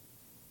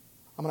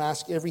 I'm going to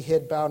ask every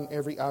head bowed and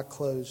every eye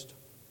closed.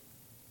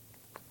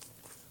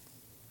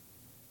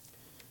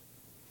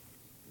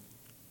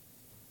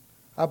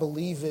 I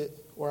believe it,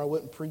 or I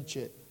wouldn't preach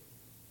it,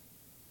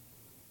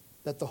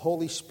 that the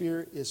Holy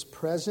Spirit is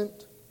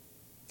present,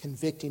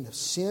 convicting of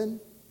sin,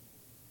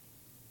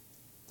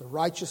 the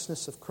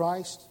righteousness of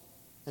Christ,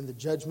 and the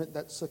judgment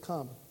that's to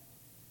come.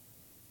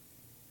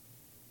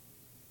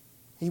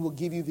 He will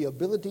give you the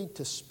ability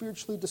to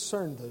spiritually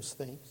discern those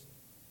things.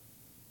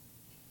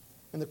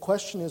 And the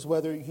question is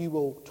whether you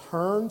will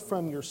turn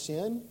from your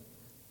sin.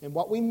 And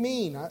what we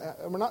mean,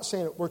 we're not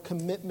saying that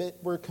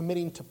we're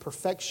committing to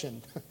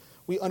perfection.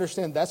 We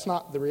understand that's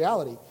not the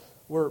reality.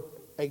 We're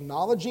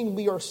acknowledging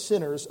we are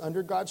sinners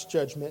under God's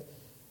judgment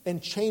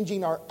and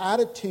changing our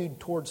attitude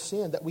towards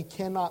sin, that we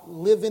cannot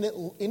live in it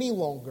any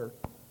longer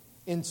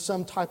in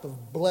some type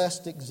of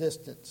blessed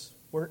existence.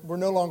 We're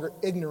no longer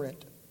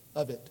ignorant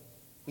of it.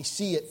 We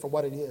see it for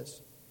what it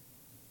is.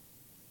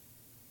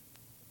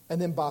 And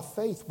then by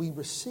faith, we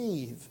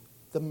receive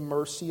the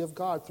mercy of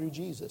God through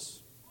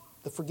Jesus.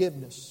 The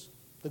forgiveness,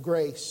 the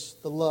grace,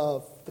 the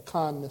love, the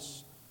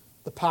kindness,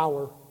 the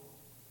power.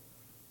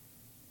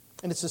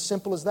 And it's as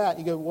simple as that.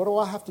 You go, what do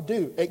I have to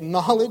do?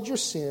 Acknowledge your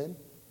sin,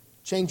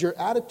 change your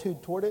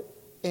attitude toward it,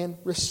 and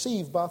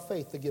receive by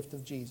faith the gift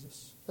of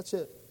Jesus. That's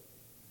it.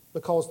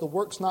 Because the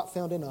work's not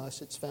found in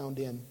us, it's found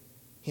in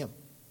Him.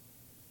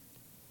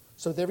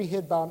 So with every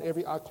head bowed and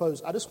every eye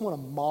closed, I just want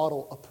to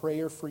model a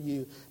prayer for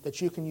you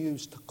that you can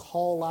use to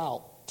call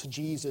out to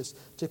Jesus,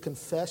 to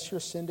confess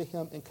your sin to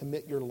Him and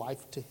commit your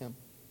life to Him.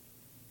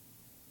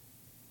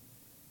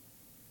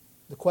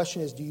 The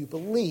question is, do you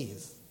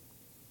believe?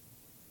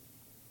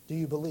 Do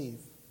you believe?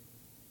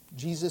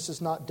 Jesus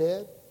is not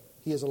dead.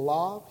 He is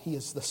alive. He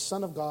is the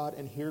Son of God,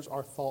 and hears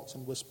our thoughts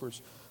and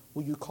whispers.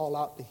 Will you call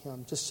out to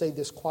Him? Just say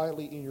this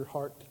quietly in your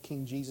heart to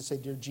King Jesus. Say,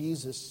 dear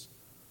Jesus,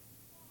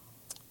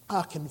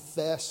 I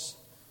confess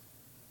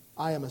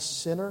I am a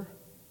sinner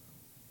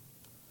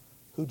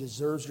who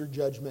deserves your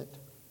judgment.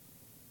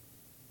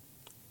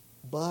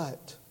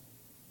 But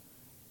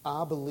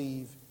I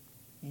believe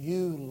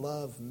you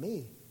love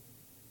me.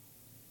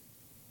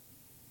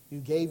 You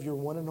gave your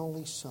one and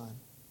only Son,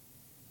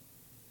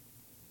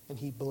 and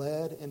He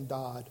bled and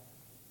died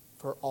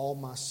for all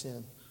my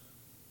sin.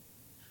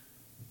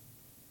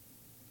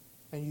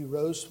 And you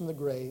rose from the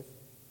grave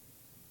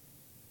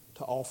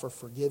to offer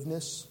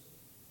forgiveness,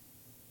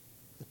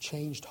 a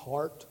changed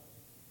heart,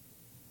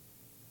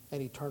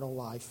 and eternal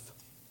life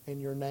in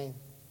your name.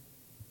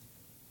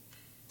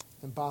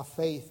 And by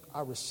faith,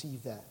 I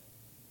receive that.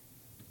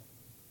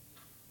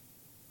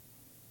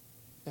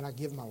 And I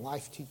give my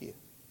life to you.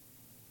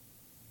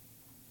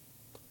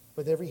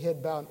 With every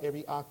head bowed and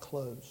every eye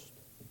closed,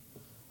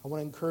 I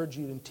want to encourage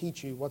you and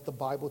teach you what the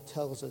Bible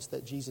tells us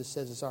that Jesus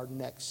says is our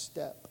next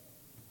step.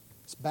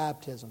 It's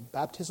baptism.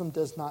 Baptism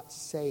does not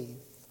save.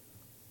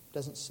 It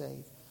doesn't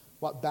save.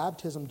 What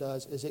baptism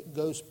does is it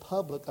goes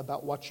public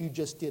about what you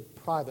just did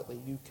privately.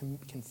 You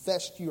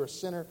confessed you are a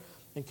sinner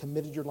and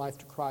committed your life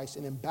to Christ.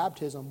 And in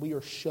baptism, we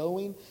are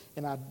showing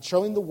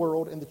the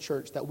world and the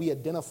church that we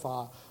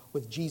identify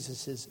with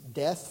Jesus'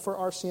 death for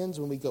our sins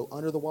when we go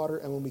under the water,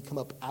 and when we come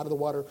up out of the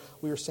water,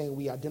 we are saying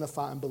we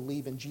identify and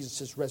believe in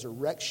Jesus'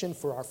 resurrection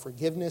for our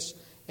forgiveness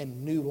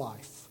and new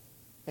life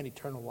and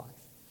eternal life.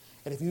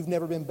 And if you've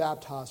never been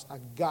baptized,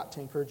 I've got to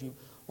encourage you,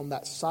 on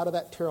that side of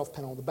that tear-off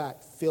panel on the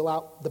back, fill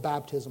out the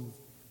baptism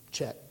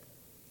check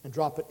and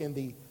drop it in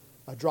the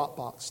drop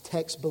box.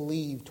 Text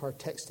BELIEVE to our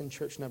text and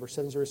church number,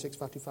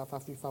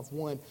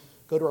 706-525-5351.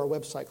 Go to our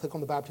website, click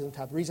on the baptism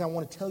tab. The reason I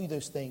want to tell you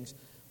those things,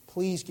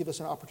 please give us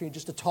an opportunity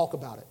just to talk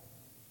about it.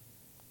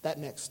 That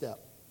next step.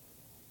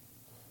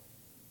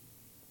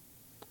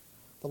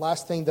 The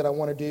last thing that I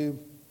want to do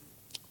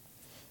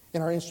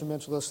in our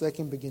instrumental so they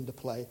can begin to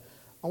play,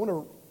 I want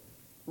to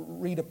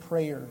read a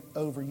prayer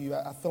over you.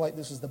 I feel like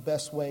this is the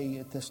best way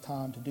at this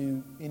time to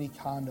do any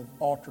kind of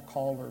altar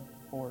call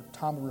or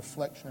time of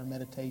reflection or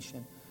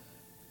meditation.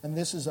 And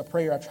this is a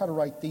prayer. I try to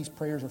write these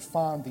prayers or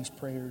find these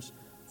prayers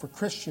for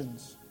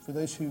Christians, for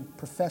those who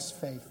profess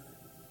faith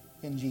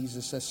in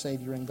Jesus as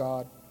Savior and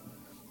God.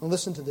 And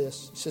listen to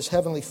this. It says,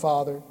 Heavenly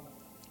Father,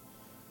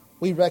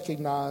 we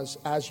recognize,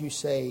 as you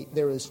say,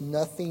 there is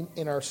nothing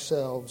in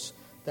ourselves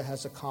that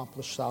has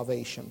accomplished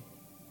salvation.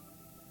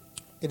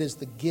 It is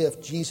the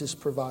gift Jesus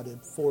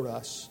provided for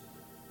us,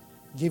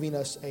 giving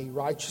us a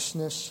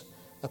righteousness,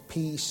 a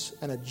peace,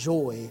 and a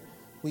joy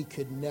we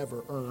could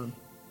never earn.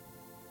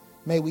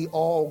 May we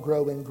all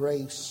grow in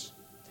grace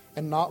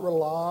and not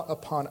rely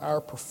upon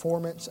our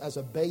performance as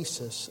a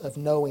basis of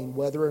knowing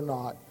whether or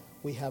not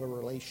we have a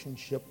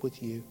relationship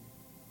with you.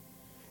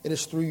 It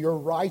is through your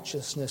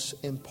righteousness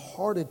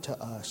imparted to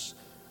us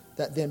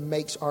that then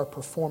makes our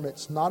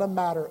performance not a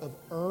matter of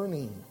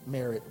earning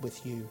merit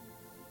with you,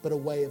 but a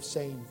way of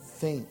saying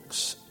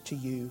thanks to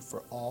you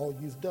for all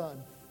you've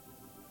done.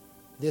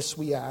 This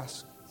we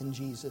ask in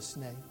Jesus'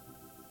 name.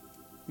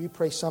 Will you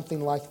pray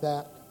something like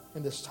that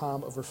in this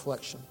time of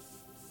reflection?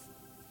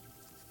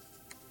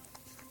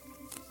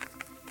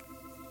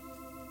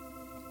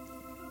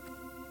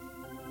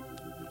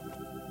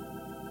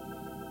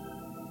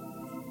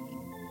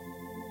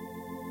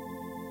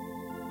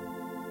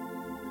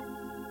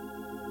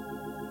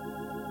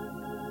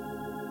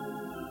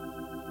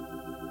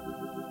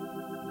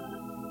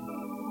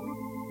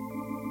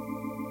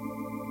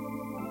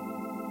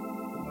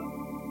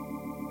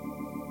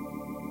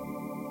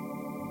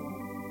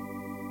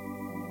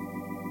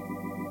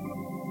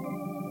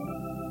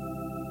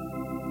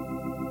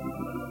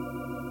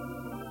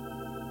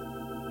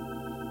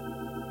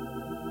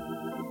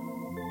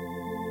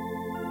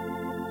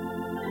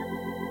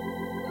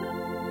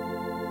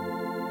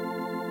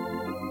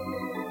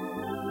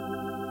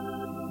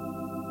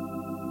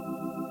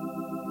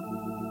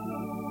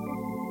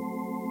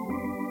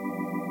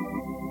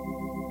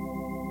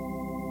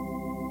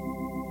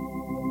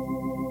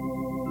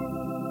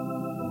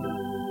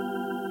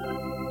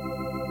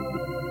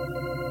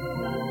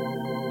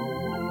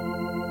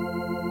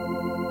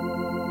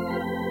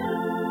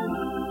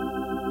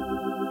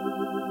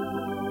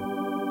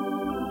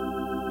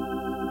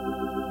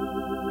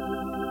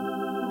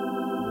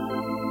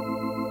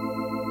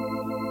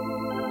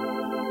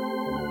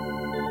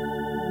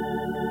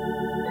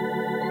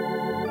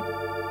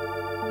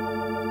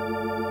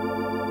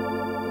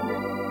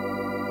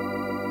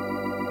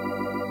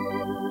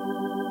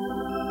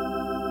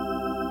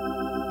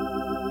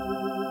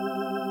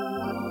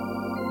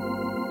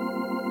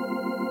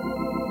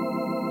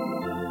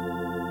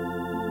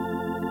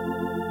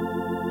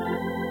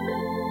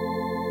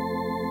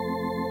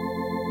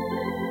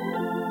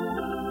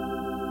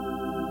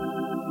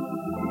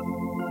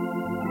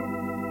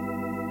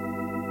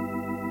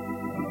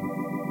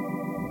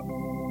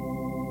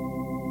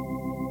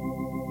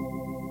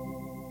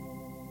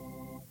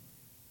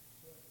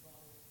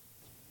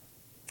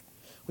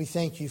 We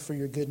thank you for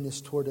your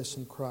goodness toward us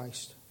in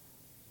Christ.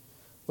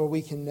 Lord,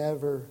 we can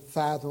never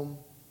fathom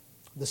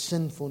the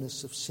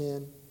sinfulness of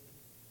sin,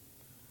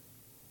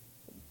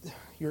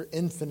 your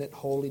infinite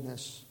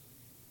holiness,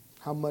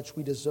 how much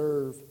we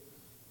deserve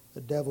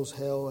the devil's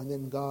hell, and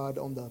then God,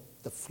 on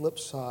the flip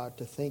side,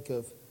 to think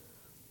of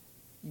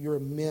your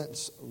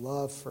immense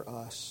love for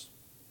us,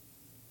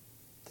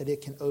 that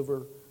it can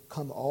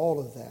overcome all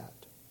of that,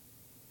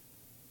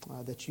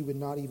 that you would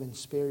not even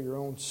spare your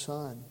own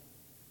Son.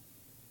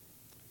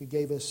 You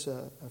gave us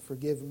a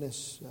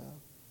forgiveness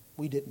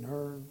we didn't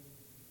earn,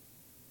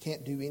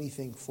 can't do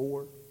anything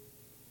for.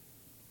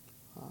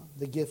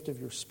 The gift of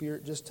your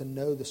Spirit, just to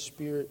know the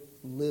Spirit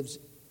lives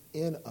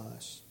in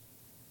us.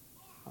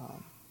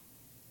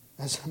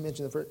 As I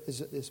mentioned,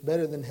 it's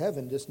better than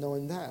heaven, just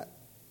knowing that.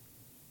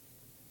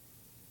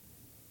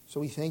 So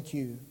we thank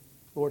you.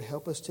 Lord,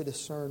 help us to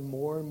discern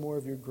more and more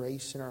of your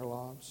grace in our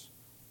lives.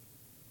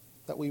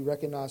 That we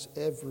recognize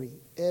every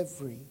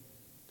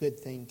good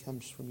thing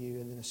comes from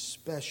you, and then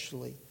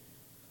especially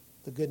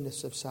the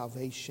goodness of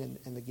salvation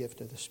and the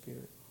gift of the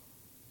Spirit.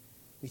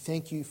 We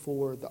thank you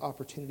for the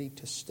opportunity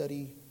to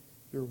study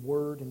your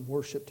word and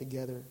worship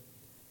together.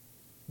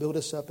 Build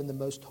us up in the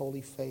most holy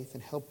faith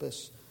and help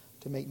us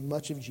to make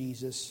much of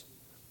Jesus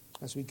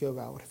as we go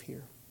out of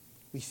here.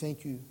 We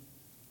thank you,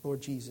 Lord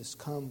Jesus.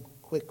 Come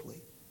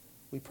quickly.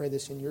 We pray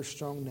this in your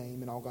strong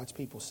name, and all God's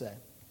people say,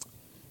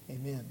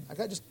 amen. I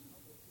got just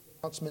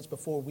announcements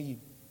before we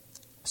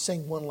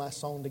sing one last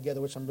song together,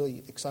 which I'm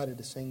really excited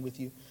to sing with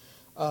you.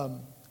 3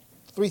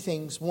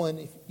 things. One,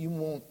 if you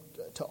want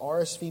to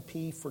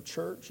RSVP for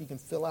church, you can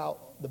fill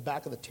out the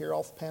back of the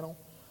tear-off panel.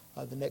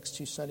 The next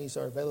 2 Sundays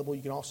are available.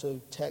 You can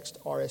also text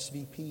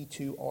RSVP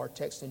to our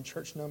text and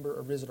church number,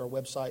 or visit our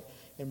website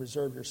and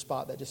reserve your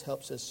spot. That just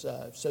helps us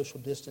social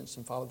distance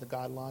and follow the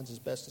guidelines as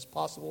best as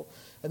possible.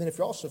 And then if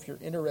you're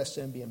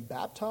interested in being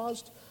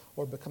baptized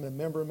or becoming a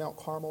member of Mount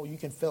Carmel, you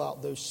can fill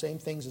out those same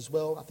things as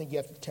well. I think you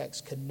have to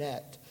text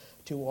CONNECT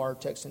to our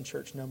text and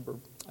church number,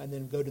 and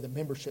then go to the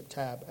membership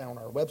tab on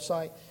our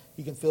website.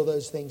 You can fill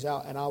those things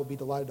out, and I will be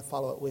delighted to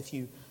follow up with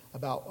you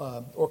about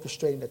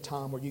orchestrating a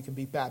time where you can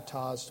be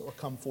baptized or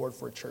come forward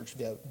for a church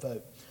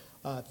vote.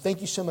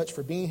 Thank you so much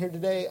for being here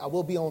today. I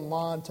will be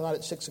online tonight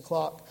at 6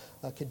 o'clock,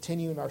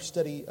 continuing our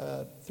study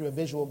through a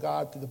visual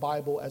guide through the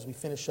Bible as we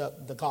finish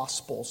up the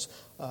Gospels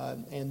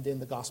and then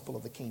the Gospel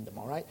of the Kingdom.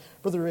 All right?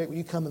 Brother Rick, will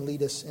you come and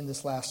lead us in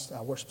this last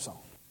worship song?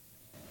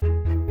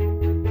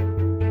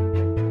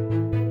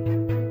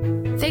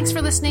 Thanks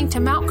for listening to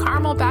Mount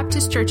Carmel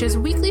Baptist Church's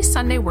weekly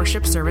Sunday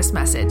worship service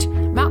message.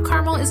 Mount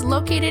Carmel is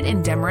located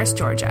in Demorest,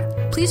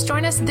 Georgia. Please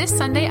join us this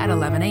Sunday at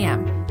 11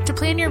 a.m. To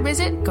plan your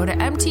visit, go to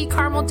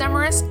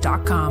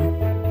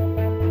mtcarmeldemorest.com.